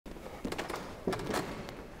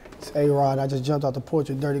It's A-Rod. I just jumped out the porch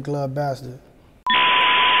with Dirty Glove Bastard.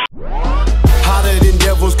 Hotter than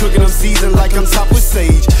devils, cooking them seasoned like I'm top with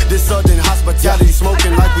sage. This southern hospitality,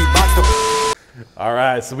 smoking like we boxed up. All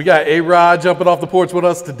right, so we got A-Rod jumping off the porch with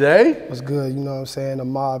us today. What's good? You know what I'm saying? The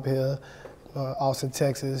mob here, Austin,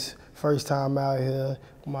 Texas. First time out here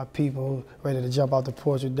with my people, ready to jump out the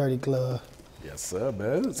porch with Dirty Glove. Yes, sir,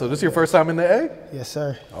 man. So this is your first time in the A? Yes,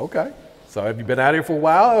 sir. Okay. So have you been out here for a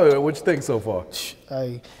while, or what you think so far?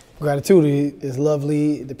 Hey, gratitude is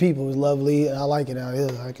lovely. The people is lovely. I like it out here.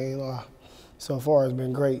 I can't lie. So far, it's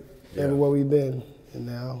been great. Yeah. Everywhere we've been, and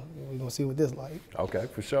now we're gonna see what this like. Okay,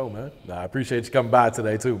 for sure, man. Nah, I appreciate you coming by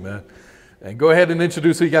today too, man. And go ahead and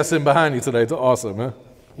introduce who you got sitting behind you today. It's awesome, man.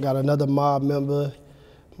 Got another mob member,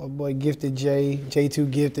 my boy Gifted J, J2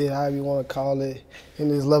 Gifted, however you want to call it, and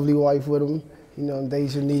his lovely wife with him. You know,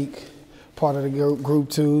 Days Unique, part of the group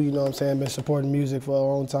too. You know what I'm saying? Been supporting music for a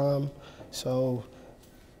long time. So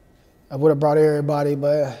I would have brought everybody,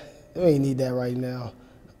 but we ain't need that right now.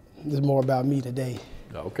 It's more about me today.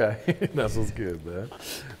 Okay, that's what's good, man.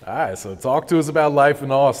 All right, so talk to us about life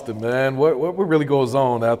in Austin, man. What really goes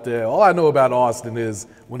on out there? All I know about Austin is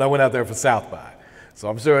when I went out there for South by. So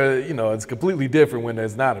I'm sure, you know, it's completely different when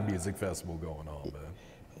there's not a music festival going on, man.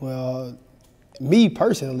 Well, me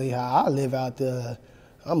personally, how I live out there,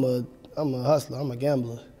 I'm a hustler, I'm a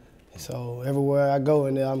gambler. So everywhere I go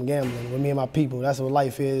in there, I'm gambling with me and my people. That's what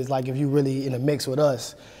life is like if you really in a mix with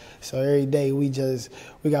us. So every day we got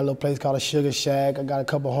a little place called a Sugar Shack. I got a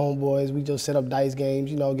couple homeboys. We just set up dice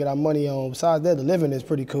games, you know, get our money on. Besides that, the living is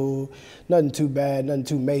pretty cool. Nothing too bad, nothing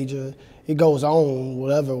too major. It goes on,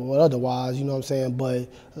 whatever, otherwise, you know what I'm saying? But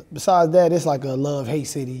besides that, it's like a love-hate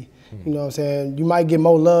city. You know what I'm saying? You might get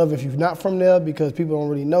more love if you're not from there because people don't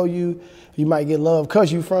really know you. You might get love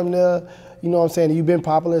because you're from there. You know what I'm saying? You've been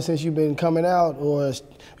popular since you've been coming out, or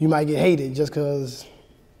you might get hated just because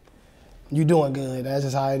you're doing good. That's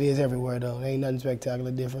just how it is everywhere, though. There ain't nothing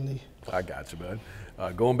spectacular differently. I got you,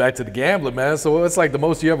 man. Going back to the gambling, man, so what's like the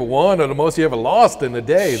most you ever won or the most you ever lost in a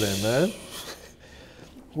day then, man?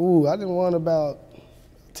 Ooh, I done won about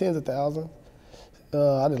tens of thousands.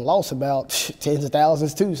 I done lost about tens of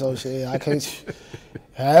thousands too, so shit, I can't.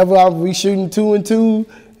 However, we shooting 2 and 2,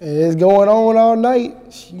 and it's going on all night,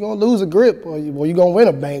 you gonna lose a grip, or you gonna win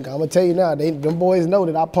a bank. I'm gonna tell you now, them boys know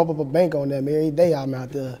that I pump up a bank on them every day I'm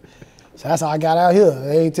out there. So that's how I got out here.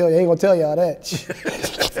 They ain't gonna tell y'all that.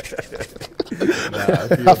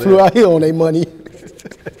 Nah, I flew out here on their money.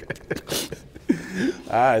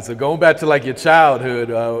 All right, so going back to like your childhood,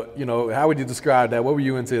 you know, how would you describe that? What were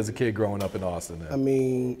you into as a kid growing up in Austin? Then? I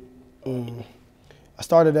mean, I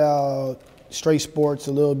started out straight sports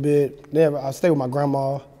a little bit. I stayed with my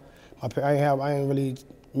grandma. I ain't really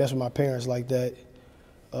mess with my parents like that.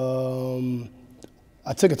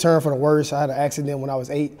 I took a turn for the worse. I had an accident when I was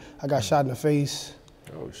 8. I got shot in the face.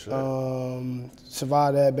 Oh shit.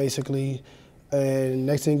 Survived that basically, and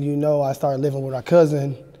next thing you know, I started living with my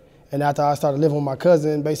cousin. And after I started living with my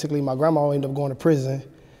cousin, basically my grandma ended up going to prison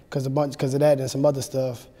because of that and some other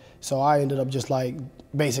stuff. So I ended up just like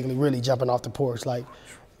basically really jumping off the porch. Like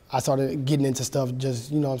I started getting into stuff just,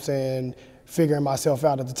 you know what I'm saying, figuring myself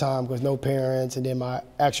out at the time because no parents, and then my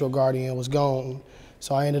actual guardian was gone.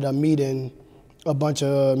 So I ended up meeting a bunch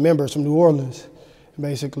of members from New Orleans,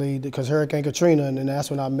 basically, because Hurricane Katrina, and then that's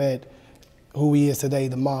when I met who we is today,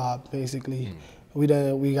 the mob, basically. We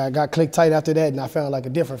got clicked tight after that, and I found like a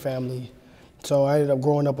different family. So I ended up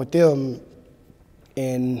growing up with them,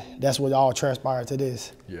 and that's what all transpired to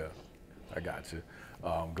this. Yeah, I got you.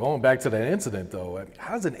 Going back to that incident though,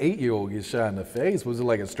 how does an 8-year-old get shot in the face? Was it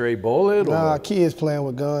like a stray bullet? Nah, or? Kids playing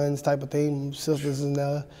with guns type of thing. Sisters in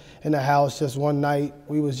the house just one night.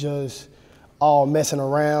 We was just all messing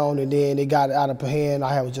around, and then it got out of hand.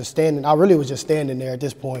 I really was just standing there at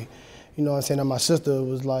this point. You know what I'm saying? And my sister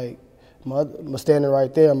was like, was standing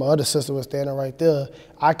right there. My other sister was standing right there.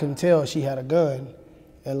 I couldn't tell she had a gun,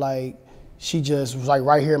 and like she just was like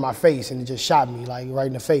right here in my face, and it just shot me like right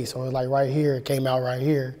in the face, or like right here. It came out right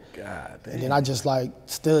here. God damn. And then I just like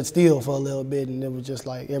stood still for a little bit, and it was just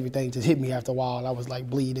like everything just hit me after a while. I was like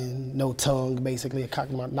bleeding, no tongue, basically. It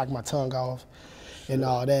knocked my tongue off, and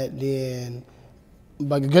all that. Then.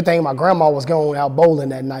 But the good thing, my grandma was going out bowling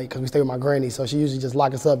that night because we stayed with my granny, so she usually just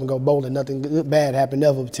lock us up and go bowling. Nothing bad happened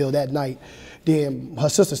ever until that night. Then her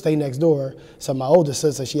sister stayed next door, so my older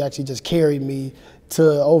sister, she actually just carried me to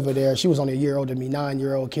over there. She was only a year older than me,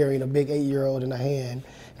 9-year-old, carrying a big 8-year-old in her hand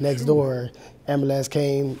next door. Ambulance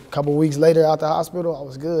came a couple weeks later out the hospital. I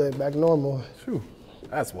was good, back normal. Whew.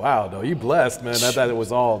 That's wild though. You blessed, man. I thought it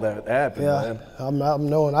was all that happened, yeah, man. I'm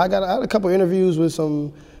knowing. I had a couple interviews with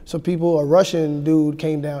some people. A Russian dude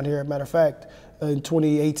came down here, matter of fact, in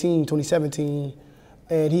 2018, 2017,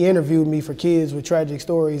 and he interviewed me for kids with tragic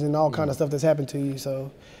stories and all kind of stuff that's happened to you.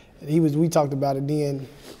 So we talked about it then.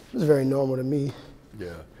 It was very normal to me.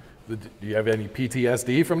 Yeah. Do you have any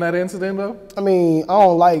PTSD from that incident, though? I mean, I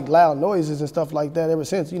don't like loud noises and stuff like that ever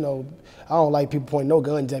since, you know. I don't like people pointing no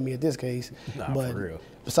guns at me at this case. Nah, but for real.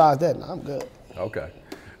 Besides that, nah, I'm good. Okay.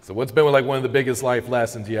 So what's been like one of the biggest life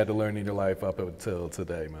lessons you had to learn in your life up until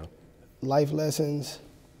today, man? Life lessons?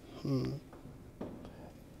 From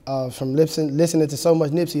listening to so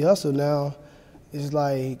much Nipsey Hussle now, it's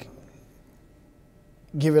like,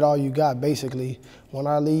 give it all you got, basically. When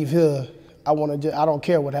I leave here, I don't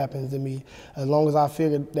care what happens to me, as long as I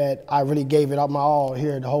figured that I really gave it up my all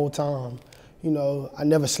here the whole time. You know, I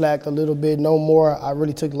never slacked a little bit, no more. I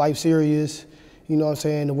really took life serious. You know what I'm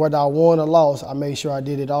saying? Whether I won or lost, I made sure I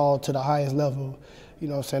did it all to the highest level. You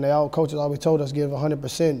know what I'm saying? Coaches always told us give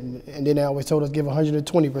 100%, and then they always told us give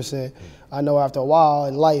 120%. I know after a while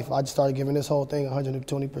in life, I just started giving this whole thing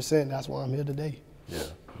 120%. That's why I'm here today. Yeah,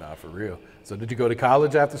 nah, for real. So did you go to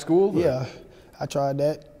college after school? Or? Yeah, I tried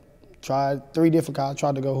that. Tried 3 different colleges.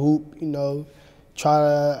 Tried to go hoop, you know.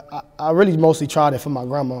 I really mostly tried it for my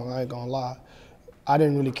grandma, I ain't gonna lie. I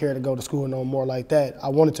didn't really care to go to school no more like that. I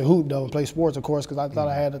wanted to hoop though and play sports, of course, because I thought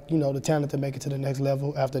I had, you know, the talent to make it to the next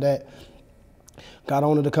level after that. Got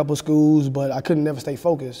on at a couple schools, but I couldn't never stay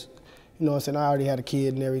focused. You know what I'm saying? I already had a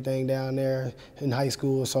kid and everything down there in high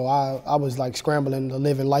school, so I was like scrambling to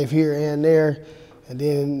living life here and there. And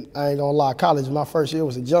then, I ain't gonna lie, college, my first year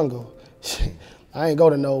was a jungle. I ain't go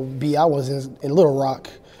to no B. I was in Little Rock.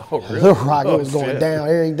 Oh, really? Little Rock, it was going down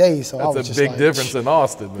every day. So I was That's just a big like, difference in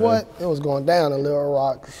Austin, man. What? It was going down in Little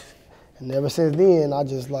Rock. And ever since then, I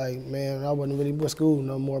just like, man, I wasn't really with school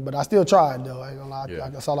no more. But I still tried, though. I ain't gonna lie. Yeah.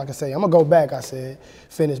 That's all I can say. I'm gonna go back, I said,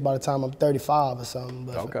 finish by the time I'm 35 or something.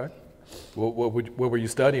 But Okay. What were you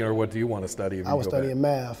studying, or what do you want to study if I you was go back? studying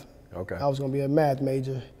math. Okay. I was gonna be a math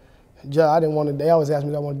major. I didn't want to. They always asked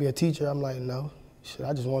me if I want to be a teacher. I'm like, no. Shit,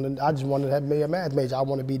 I just wanted to be a math major. I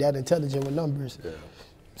want to be that intelligent with numbers,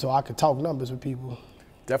 so I could talk numbers with people.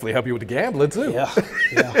 Definitely help you with the gambling too. Yeah,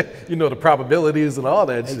 yeah. You know the probabilities and all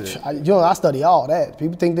that shit. I study all that.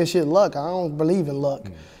 People think this shit luck. I don't believe in luck.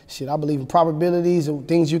 Shit, I believe in probabilities and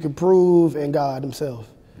things you can prove and God himself.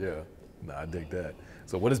 Yeah, nah, I dig that.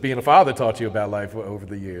 So what has being a father taught you about life over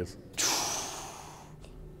the years?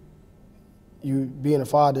 You being a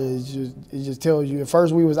father it just tells you. At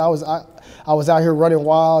first I was out here running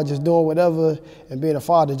wild, just doing whatever, and being a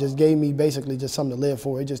father just gave me basically just something to live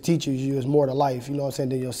for. It just teaches you it's more to life, you know what I'm saying,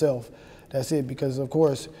 than yourself. That's it, because of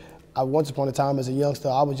course, once upon a time as a youngster,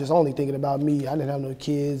 I was just only thinking about me. I didn't have no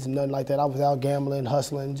kids, nothing like that. I was out gambling,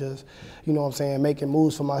 hustling, just, you know what I'm saying, making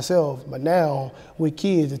moves for myself. But now, with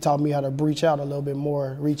kids, it taught me how to reach out a little bit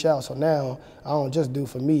more, reach out. So now, I don't just do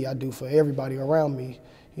for me, I do for everybody around me.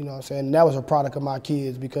 You know what I'm saying? And that was a product of my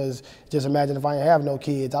kids, because just imagine if I didn't have no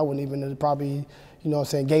kids, I wouldn't even have probably, you know what I'm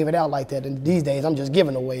saying, gave it out like that. And these days, I'm just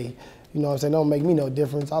giving away. You know what I'm saying? It don't make me no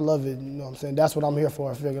difference. I love it. You know what I'm saying? That's what I'm here for.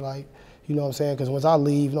 I figure like, you know what I'm saying? Because once I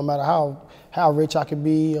leave, no matter how rich I can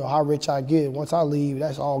be or how rich I get, once I leave,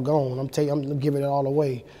 that's all gone. I'm giving it all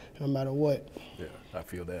away, no matter what. Yeah, I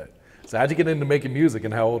feel that. So how'd you get into making music,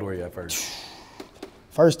 and how old were you at first?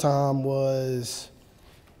 First time was,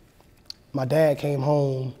 my dad came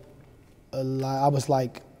home, I was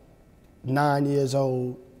like 9 years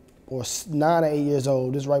old, or 9 or 8 years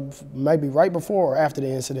old. This maybe right before or after the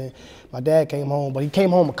incident. My dad came home, but he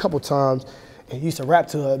came home a couple times, and he used to rap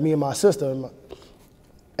to me and my sister.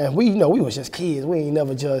 And we, you know, we was just kids. We ain't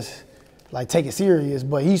never just like take it serious,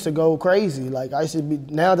 but he used to go crazy. Like I used to be,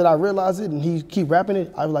 now that I realize it and he keep rapping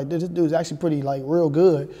it, I was like, this dude's actually pretty like real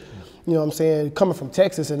good. You know what I'm saying? Coming from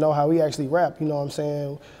Texas and know how he actually rap, you know what I'm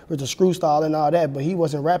saying? With the screw style and all that, but he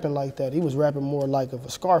wasn't rapping like that. He was rapping more like of a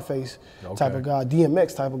Scarface type of guy,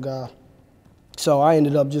 DMX type of guy. So I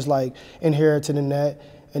ended up just like inheriting that.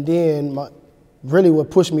 And then really what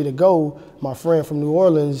pushed me to go, my friend from New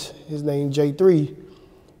Orleans, his name J3,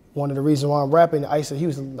 one of the reasons why I'm rapping, he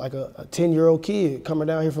was like a 10-year-old kid coming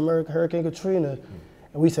down here from Hurricane Katrina.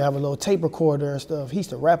 And we used to have a little tape recorder and stuff. He used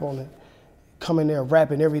to rap on it. Come in there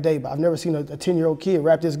rapping every day, but I've never seen a 10-year-old kid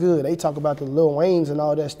rap this good. They talk about the Lil Waynes and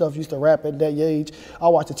all that stuff, used to rap at that age. I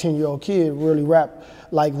watched a 10-year-old kid really rap,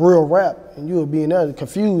 like real rap, and you would be in there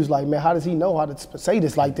confused, like, man, how does he know how to say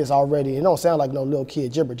this like this already? It don't sound like no little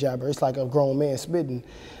kid jibber jabber. It's like a grown man spitting.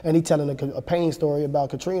 And he telling a pain story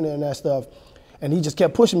about Katrina and that stuff. And he just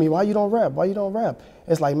kept pushing me, why you don't rap? Why you don't rap?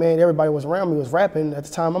 It's like, man, everybody was around me was rapping. At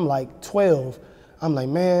the time, I'm like 12. I'm like,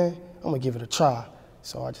 man, I'm gonna give it a try.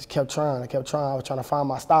 So I just kept trying. I was trying to find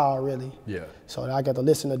my style, really. Yeah. So I got to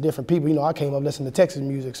listen to different people. You know, I came up listening to Texas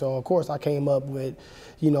music. So, of course, I came up with,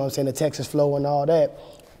 you know what I'm saying, the Texas flow and all that.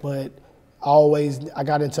 But I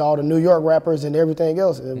got into all the New York rappers and everything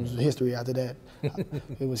else. It was history after that.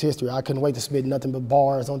 It was history. I couldn't wait to spit nothing but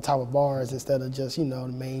bars on top of bars instead of just, you know,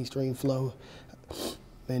 the mainstream flow.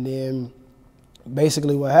 And then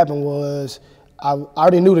basically what happened was I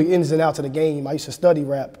already knew the ins and outs of the game. I used to study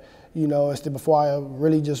rap. You know, before I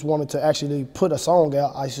really just wanted to actually put a song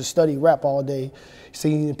out, I used to study rap all day,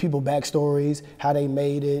 seeing people backstories, how they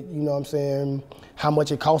made it, you know what I'm saying, how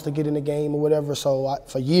much it cost to get in the game or whatever. So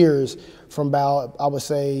for years, from about, I would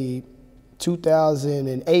say,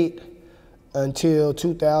 2008 until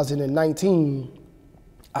 2019,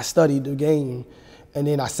 I studied the game. And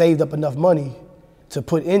then I saved up enough money to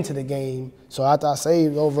put into the game. So after I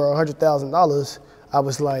saved over $100,000, I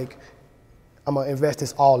was like, I'm gonna invest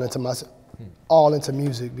this all into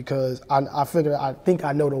music, because I figured, I think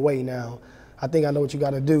I know the way now. I think I know what you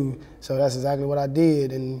gotta do. So that's exactly what I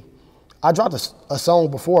did. And I dropped a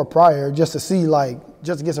song prior just to see,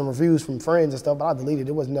 just to get some reviews from friends and stuff, but I deleted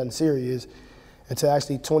it. It wasn't nothing serious. Until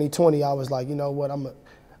actually 2020, I was like, you know what, I'm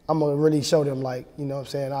gonna really show them, you know what I'm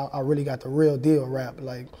saying, I really got the real deal rap.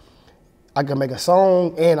 Like, I can make a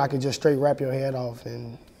song and I can just straight rap your head off,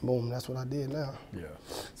 and boom, that's what I did now. Yeah.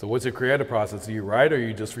 So what's your creative process? Do you write, or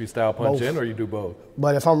you just freestyle punch in, or you do both?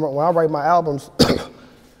 But when I write my albums,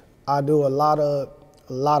 I do a lot of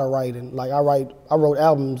writing. Like I wrote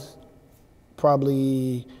albums,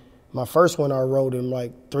 probably my first one I wrote in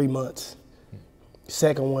like 3 months.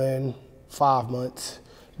 Second one, 5 months.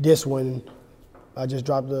 This one, I just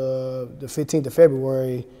dropped the 15th of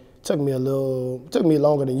February. Took me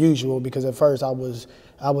longer than usual, because at first I was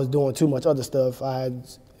doing too much other stuff. It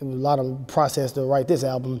was a lot of process to write this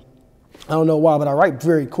album. I don't know why, but I write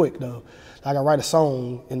very quick though. Like I write a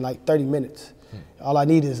song in like 30 minutes. All I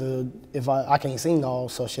need is if I can't sing all,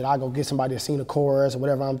 so shit, I go get somebody to sing the chorus or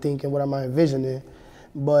whatever I'm thinking, what am I envisioning.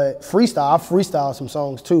 But I freestyle some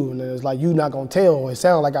songs too, and it's like you not gonna tell. It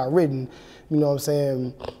sounds like I've written, you know what I'm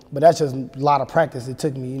saying? But that's just a lot of practice it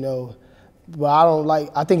took me, you know. But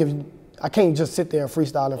I think I can't just sit there and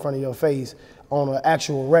freestyle in front of your face on an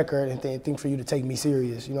actual record and think for you to take me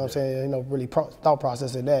serious. You know what I'm saying? Ain't no really thought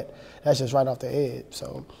process in that. That's just right off the head.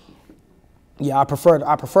 So yeah, I prefer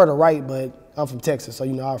to write, but I'm from Texas, so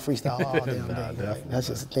you know I freestyle all damn day. Right? That's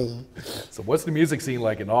just a thing. So what's the music scene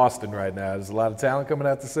like in Austin right now? There's a lot of talent coming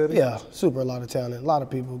out the city? Yeah, a lot of talent. A lot of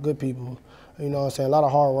people, good people. You know what I'm saying? A lot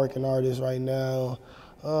of hard-working artists right now.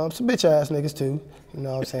 Some bitch-ass niggas too. You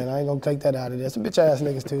know what I'm saying? I ain't gonna take that out of there. Some bitch-ass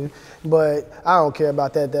niggas too. But I don't care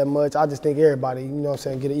about that much. I just think everybody, you know what I'm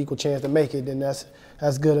saying, get an equal chance to make it, then that's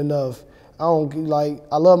good enough. I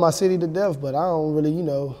love my city to death, but I don't really, you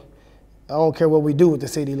know, I don't care what we do with the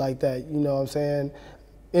city like that. You know what I'm saying?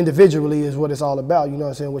 Individually is what it's all about. You know what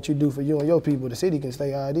I'm saying? What you do for you and your people. The city can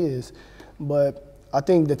stay how it is. But I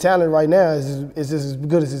think the talent right now is as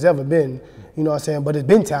good as it's ever been. You know what I'm saying? But it's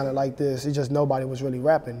been talent like this. It's just nobody was really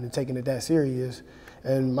rapping and taking it that serious.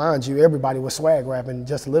 And mind you, everybody was swag rapping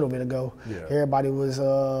just a little bit ago. Yeah. Everybody was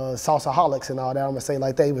salsaholics and all that. I'm gonna say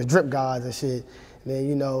like that. It was drip gods and shit. And then,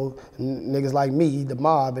 you know, niggas like me, the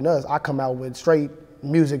mob and us, I come out with straight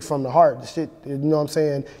music from the heart. The shit, you know what I'm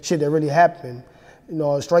saying? Shit that really happened. You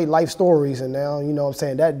know, straight life stories. And now, you know what I'm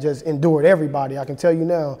saying, that just endured everybody. I can tell you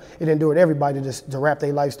now, it endured everybody to rap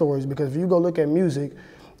their life stories. Because if you go look at music,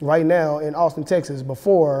 right now in Austin, Texas,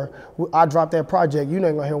 before I dropped that project, you're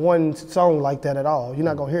not gonna hear one song like that at all. You're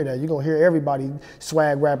not gonna hear that. You're gonna hear everybody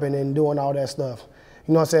swag rapping and doing all that stuff.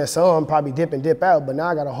 You know what I'm saying? Some probably dip out, but now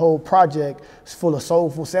I got a whole project full of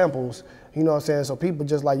soulful samples. You know what I'm saying? So people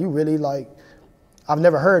just like, you really like, I've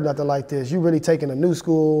never heard nothing like this. You really taking a new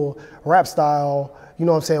school rap style, you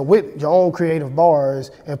know what I'm saying, with your own creative bars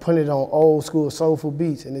and putting it on old school soulful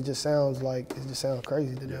beats, and it just sounds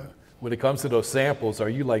crazy to them. When it comes to those samples, are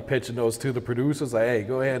you like pitching those to the producers? Like, hey,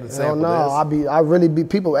 go ahead and sample this?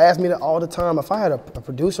 People ask me that all the time. If I had a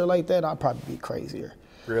producer like that, I'd probably be crazier.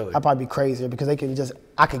 Really? I'd probably be crazier because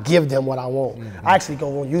I could give them what I want. Mm-hmm. I actually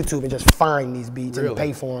go on YouTube and just find these beats and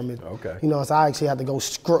pay for them. And, okay. You know, so I actually have to go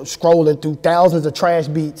scrolling through thousands of trash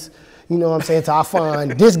beats. You know what I'm saying? Till I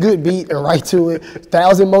find this good beat and write to it,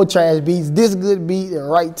 1,000 more trash beats, this good beat and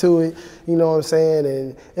write to it. You know what I'm saying?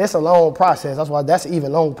 And it's a long process. That's an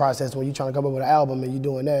even long process when you're trying to come up with an album and you're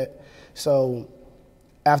doing that. So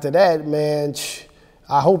after that, man,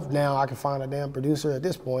 I hope now I can find a damn producer at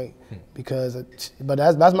this point, but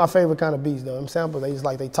that's my favorite kind of beats though. Them samples,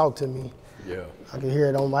 they talk to me. Yeah. I can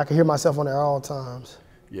hear myself on there all times.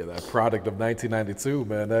 Yeah, that product of 1992,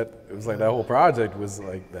 man. It was like that whole project was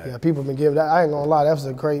like that. Yeah, people been giving that. I ain't gonna lie,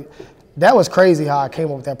 that was crazy how I came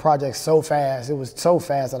up with that project so fast. It was so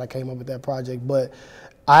fast that I came up with that project, but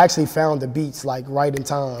I actually found the beats like right in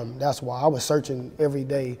time. That's why I was searching every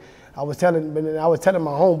day. I was telling my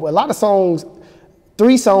homeboy, a lot of songs,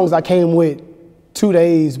 3 songs I came with 2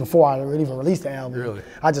 days before I even released the album. Really?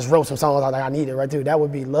 I just wrote some songs I needed right there. That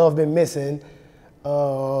would be Love Been Missing.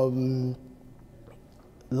 Love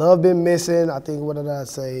Been Missing, I think, what did I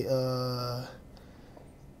say?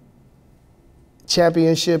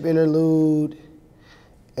 Championship Interlude,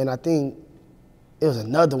 and I think it was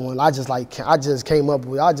another one. I just came up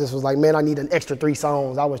with, I just was like, man, I need an extra 3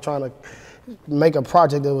 songs. I was trying to make a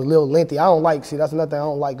project that was a little lengthy. That's another thing, I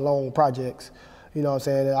don't like long projects. You know what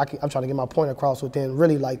I'm saying? I'm trying to get my point across within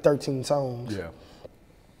really like 13 songs. Yeah.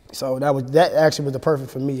 So that actually was the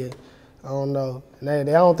perfect for me. I don't know.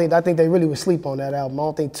 I think they really would sleep on that album. I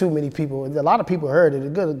don't think too many people, a lot of people heard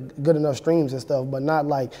it, good enough streams and stuff, but not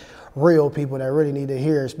like real people that really need to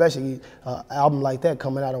hear, especially an album like that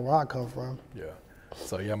coming out of where I come from. Yeah.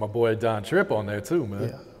 So you got my boy Don Tripp on there too, man.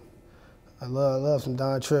 Yeah. I love some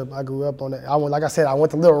Don Tripp. I grew up on that. Like I said, I went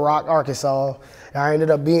to Little Rock, Arkansas. And I ended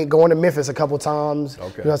up going to Memphis a couple times. Okay. You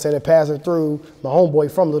know what I'm saying? And passing through my homeboy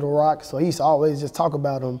from Little Rock, so he used to always just talk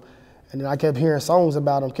about him. And then I kept hearing songs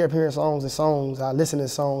about him, kept hearing songs and songs. I listened to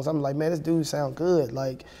songs. I'm like, man, this dude sound good.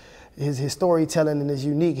 Like, his storytelling is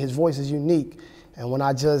unique. His voice is unique. And when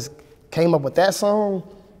I just came up with that song,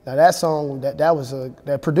 now that song,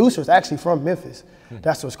 that producer's actually from Memphis.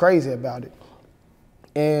 That's what's crazy about it.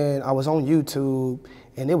 And I was on YouTube,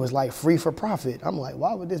 and it was like free for profit. I'm like,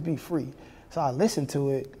 why would this be free? So I listened to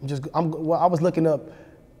it. I was looking up.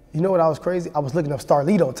 You know what I was crazy? I was looking up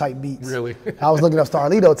Starlito type beats. Really? I was looking up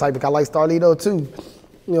Starlito type because I like Starlito too.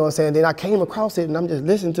 You know what I'm saying? Then I came across it and I'm just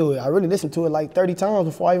listening to it. I really listened to it like 30 times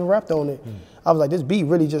before I even rapped on it. I was like, this beat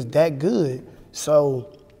really just that good. So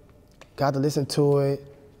got to listen to it.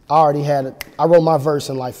 I wrote my verse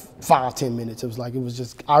in like 5-10 minutes. I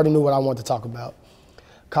already knew what I wanted to talk about.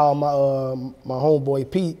 Called my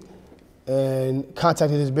homeboy Pete and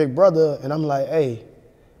contacted his big brother, and I'm like, hey,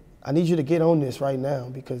 I need you to get on this right now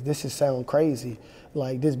because this is sound crazy.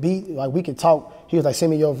 Like this beat, like we could talk. He was like,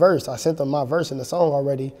 send me your verse. I sent him my verse in the song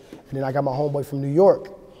already. And then I got my homeboy from New York.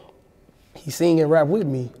 He sing and rap with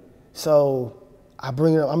me. So I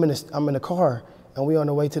bring it up, I'm in the car and we on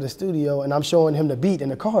the way to the studio and I'm showing him the beat in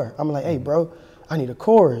the car. I'm like, hey bro, I need a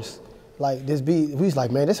chorus. Like this beat, he's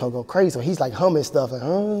like, man, this whole go crazy. So he's like humming stuff. Like,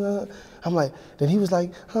 I'm like, then he was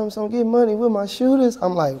like, I'm so get money with my shooters.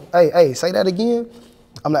 I'm like, hey, say that again.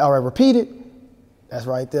 I'm like, all right, repeat it. That's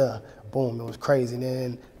right there. Boom, it was crazy. And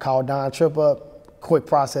then called Don Tripp up, quick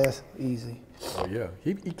process, easy. Oh yeah,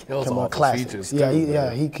 he kills all the features. Yeah,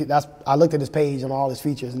 too, I looked at his page on all his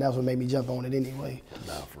features, and that's what made me jump on it anyway.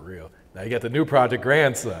 Nah, for real. Now you got the new project,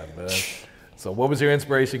 Grandson, man. So what was your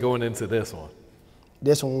inspiration going into this one?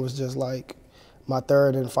 This one was just like my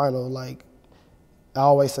third and final. Like I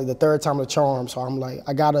always say, the third time the charm. So I'm like,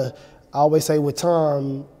 I always say with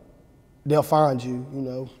time, they'll find you, you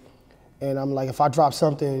know. And I'm like, if I drop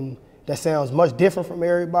something that sounds much different from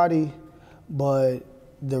everybody, but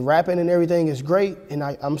the rapping and everything is great, and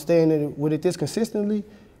I'm staying with it this consistently,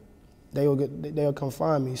 they'll come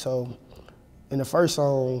find me. So in the first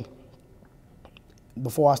song,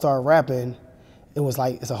 before I started rapping, it was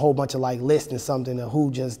like, it's a whole bunch of like listing something of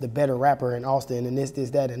who just the better rapper in Austin and this,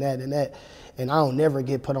 that, and that, and that. And I don't never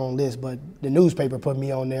get put on lists, but the newspaper put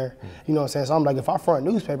me on there. You know what I'm saying? So I'm like, if our front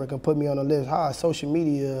newspaper can put me on the list, how a social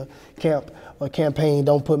media campaign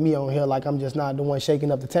don't put me on here like I'm just not the one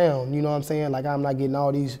shaking up the town. You know what I'm saying? Like I'm not getting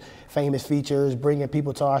all these famous features, bringing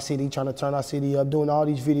people to our city, trying to turn our city up, doing all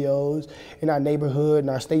these videos in our neighborhood and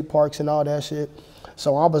our state parks and all that shit.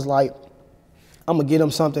 So I was like, I'm gonna get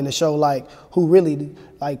them something to show like who really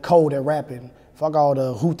like cold at rapping. Fuck all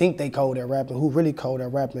the who think they cold at rapping, who really cold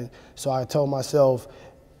at rapping. So I told myself,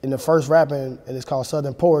 in the first rapping, and it's called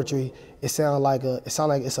Southern Poetry, it sound like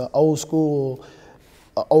it's an old school,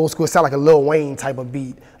 it sound like a Lil Wayne type of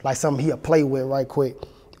beat, like something he'll play with right quick.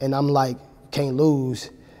 And I'm like, can't lose,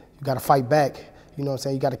 you gotta fight back, you know what I'm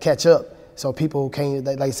saying? You gotta catch up. So people can't,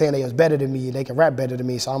 like saying they was better than me, they can rap better than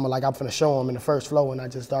me. So I'm like, I'm finna show them in the first flow, and I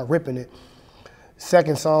just start ripping it.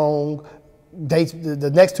 Second song,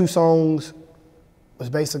 the next 2 songs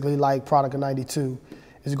was basically like product of 92.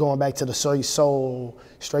 It's going back to the soul,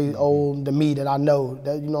 straight old, the me that I know.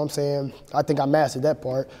 That, you know what I'm saying? I think I mastered that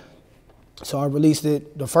part. So I released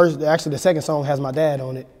it. The second song has my dad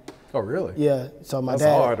on it. Oh, really? Yeah. So my That's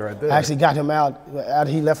dad, hard right there. I actually got him out,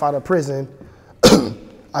 after he left out of prison.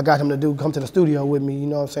 I got him to come to the studio with me, you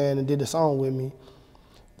know what I'm saying, and did the song with me.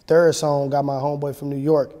 third song got my homeboy from New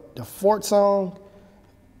York. The fourth song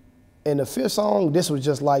and the fifth song, this was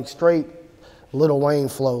just like straight Lil Wayne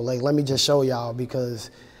flow. Like, let me just show y'all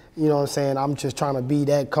because, you know what I'm saying, I'm just trying to be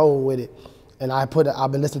that cold with it. And I've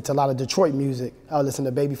been listening to a lot of Detroit music. I was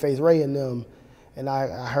listening to Babyface Ray and them, and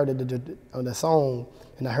I heard the song,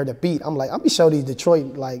 and I heard the beat. I'm like, I'm gonna show these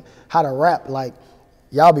Detroit, like, how to rap. Like,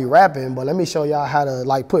 y'all be rapping, but let me show y'all how to,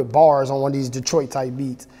 like, put bars on one of these Detroit type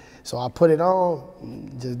beats. So I put it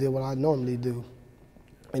on, just did what I normally do.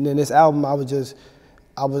 And then this album,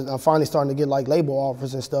 I'm finally starting to get, like, label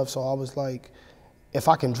offers and stuff, so I was like, if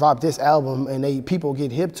I can drop this album and people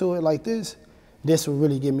get hip to it like this will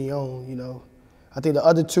really get me on, you know. I think the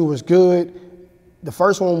other two was good. The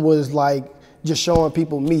first one was like just showing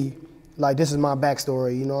people me, like this is my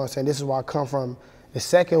backstory, you know what I'm saying? This is where I come from. The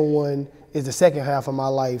second one is the second half of my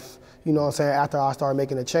life, you know what I'm saying, after I started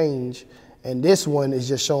making a change. And this one is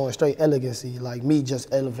just showing straight elegancy, like me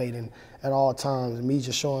just elevating at all times, me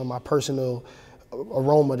just showing my personal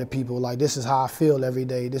aroma to people, like this is how I feel every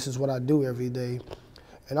day, this is what I do every day.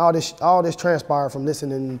 And all this transpired from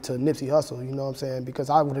listening to Nipsey Hussle, you know what I'm saying? Because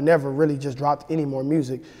I would have never really just dropped any more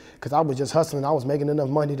music because I was just hustling. I was making enough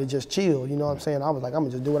money to just chill, you know what I'm saying? I was like, I'm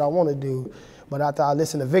gonna just do what I want to do. But after I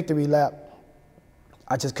listened to Victory Lap,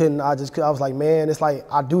 I was like, man, it's like,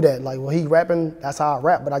 I do that. Like, when he rapping, that's how I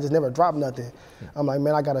rap, but I just never dropped nothing. I'm like,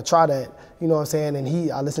 man, I gotta try that, you know what I'm saying? And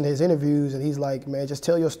I listened to his interviews and he's like, man, just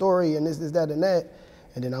tell your story and this, that, and that.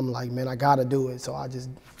 And then I'm like, man, I gotta do it. So I just,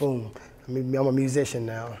 boom. I'm a musician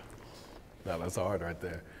now. No, that's hard right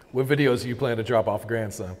there. What videos do you plan to drop off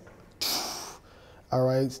Grandson? All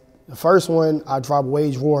right. The first one, I dropped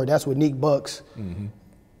Wage War. That's with Neek Bucks. Mm-hmm.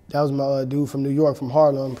 That was my dude from New York, from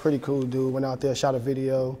Harlem. Pretty cool dude. Went out there, shot a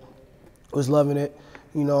video. Was loving it.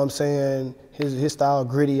 You know what I'm saying? His style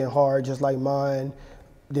gritty and hard, just like mine.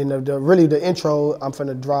 Then the intro I'm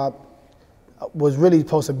finna drop was really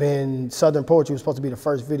supposed to be Southern Poetry. Was supposed to be the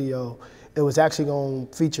first video. It was actually gonna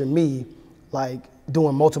feature me, like,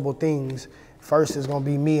 doing multiple things. First is gonna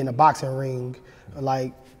be me in a boxing ring,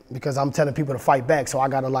 like, because I'm telling people to fight back, so I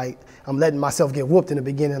gotta, like, I'm letting myself get whooped in the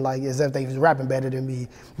beginning, like, as if they was rapping better than me.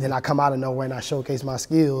 Then I come out of nowhere and I showcase my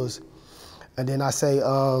skills. And then I say,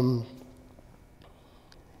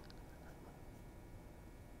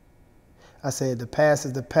 I said, the past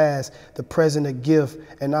is the past, the present a gift,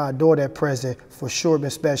 and I adore that present, for sure been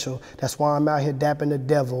special. That's why I'm out here dapping the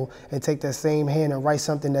devil and take that same hand and write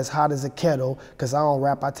something that's hot as a kettle, because I don't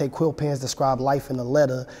rap, I take quill pens to describe life in a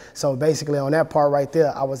letter. So basically on that part right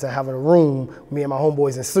there, I was having a room, me and my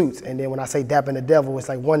homeboys in suits, and then when I say dapping the devil, it's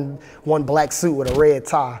like one black suit with a red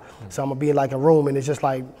tie. So I'm gonna be in like a room and it's just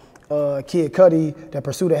like Kid Cudi, that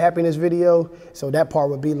Pursuit of Happiness video, so that part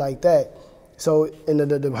would be like that. So in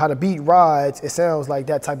how the beat rides, it sounds like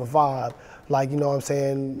that type of vibe. Like, you know what I'm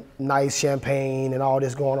saying, nice champagne and all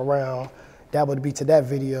this going around. That would be to that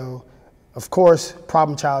video. Of course,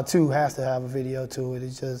 Problem Child 2 has to have a video to it.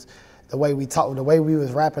 It's just the way we talk, the way we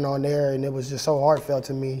was rapping on there, and it was just so heartfelt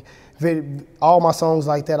to me. All my songs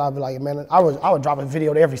like that, I'd be like, man, I would drop a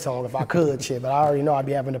video to every song if I could, shit, but I already know I'd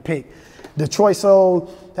be having to pick. Detroit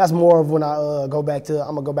Soul, that's more of when I'm gonna go back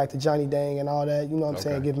to Johnny Dang and all that, you know what I'm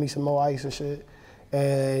saying, give me some more ice and shit.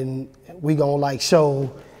 And we gonna like show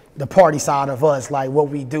the party side of us, like what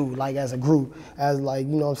we do, like as a group, as like,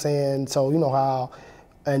 you know what I'm saying, so you know how,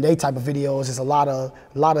 and they type of videos, it's a lot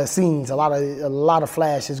of scenes, a lot of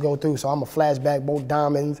flashes go through, so I'm a flashback, both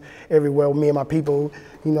diamonds everywhere with me and my people,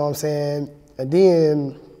 you know what I'm saying. And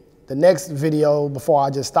then the next video, before I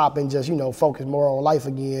just stop and just, you know, focus more on life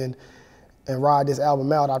again, and ride this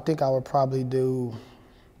album out, I think I would do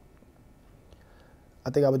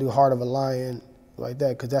Heart of a Lion, like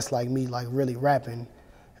that, because that's like me, like really rapping.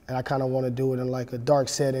 And I kind of want to do it in like a dark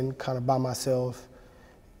setting, kind of by myself,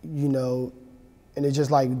 you know, and it's just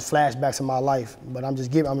like flashbacks of my life. But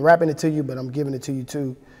I'm rapping it to you, but I'm giving it to you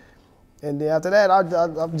too. And then after that,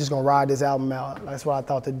 I'm just gonna ride this album out. That's what I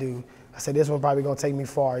thought to do. I said, this one probably gonna take me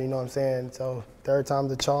far, you know what I'm saying? So third time's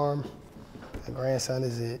the charm, and Grandson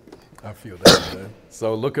is it. I feel that, man.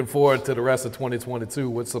 So looking forward to the rest of 2022.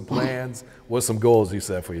 What's some plans? What's some goals you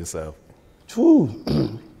set for yourself?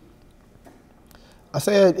 True. I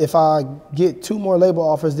said if I get 2 more label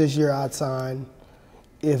offers this year, I'd sign.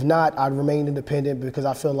 If not, I'd remain independent, because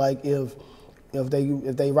I feel like if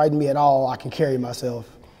they write me at all, I can carry myself.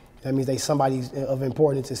 That means somebody of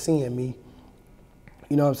importance is seeing me.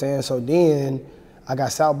 You know what I'm saying? So then I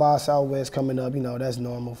got South by Southwest coming up. You know, that's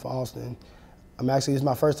normal for Austin. It's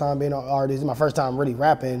my first time being an artist. It's my first time really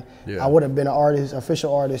rapping. Yeah. I would have been an artist,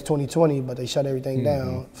 official artist 2020, but they shut everything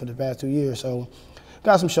down for the past 2 years. So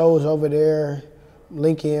got some shows over there.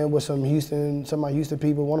 link in with some of my Houston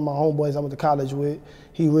people. One of my homeboys I went to college with,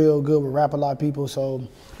 he real good with rap a lot of people, so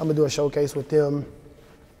I'm gonna do a showcase with them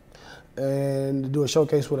and do a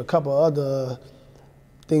showcase with a couple other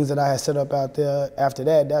things that I had set up out there. After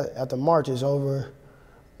that, after March is over,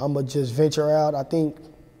 I'm gonna just venture out. I think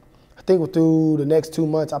through the next 2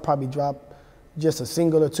 months, I'll probably drop just a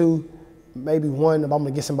single or two, maybe one if I'm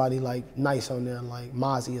gonna get somebody like nice on there, like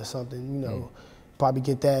Mozzie or something, you know, probably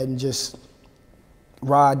get that and just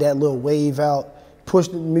ride that little wave out, push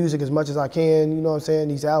the music as much as I can, you know what I'm saying,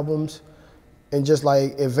 these albums, and just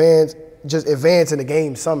like advance in the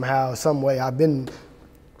game somehow, some way. I've been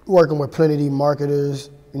working with plenty of these marketers,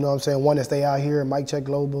 you know what I'm saying, one that stay out here, Mike Check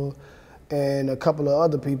Global, and a couple of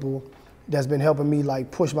other people that's been helping me like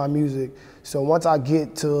push my music. So once I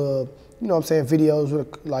get to, you know what I'm saying, videos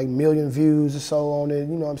with like 1 million views or so on it,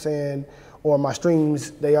 you know what I'm saying, or my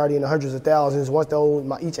streams, they already in the hundreds of thousands. Once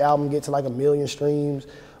each album gets to like 1 million streams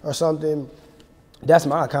or something, that's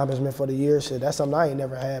my accomplishment for the year. Shit, that's something I ain't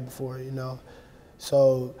never had before, you know.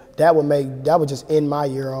 So that would just end my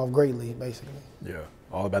year off greatly, basically. Yeah,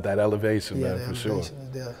 all about that elevation, yeah, man, for sure.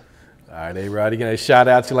 Yeah. All right, A-Rod, you got any shout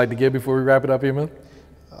outs you like to give before we wrap it up here, man?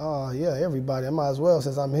 Oh, yeah, everybody. I might as well,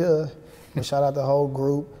 since I'm here. Shout out the whole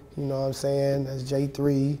group, you know what I'm saying? That's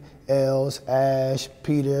J3, Els, Ash,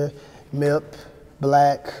 Peter, Mip,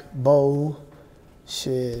 Black, Bo,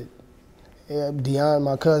 shit. Yeah,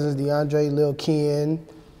 my cousins, DeAndre, Lil Ken,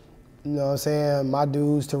 you know what I'm saying? My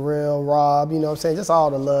dudes, Terrell, Rob, you know what I'm saying? Just all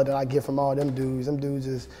the love that I get from all them dudes. Them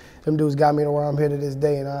dudes got me to where I'm here to this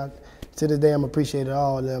day, and to this day I'm appreciative of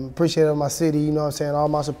all of them. Appreciative of my city, you know what I'm saying? All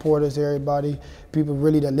my supporters, everybody, people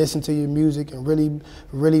really that listen to your music and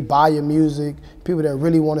really buy your music, people that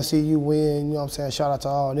really want to see you win, you know what I'm saying? Shout out to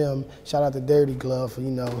all of them. Shout out to Dirty Glove for,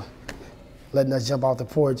 you know, letting us jump off the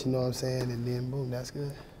porch, you know what I'm saying? And then boom, that's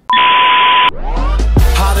good.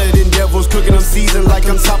 Hotter than devils, cooking them seasoned like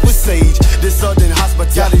I'm top with sage. This southern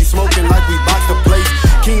hospitality, smoking like we box the place.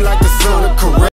 King like the son of Correct.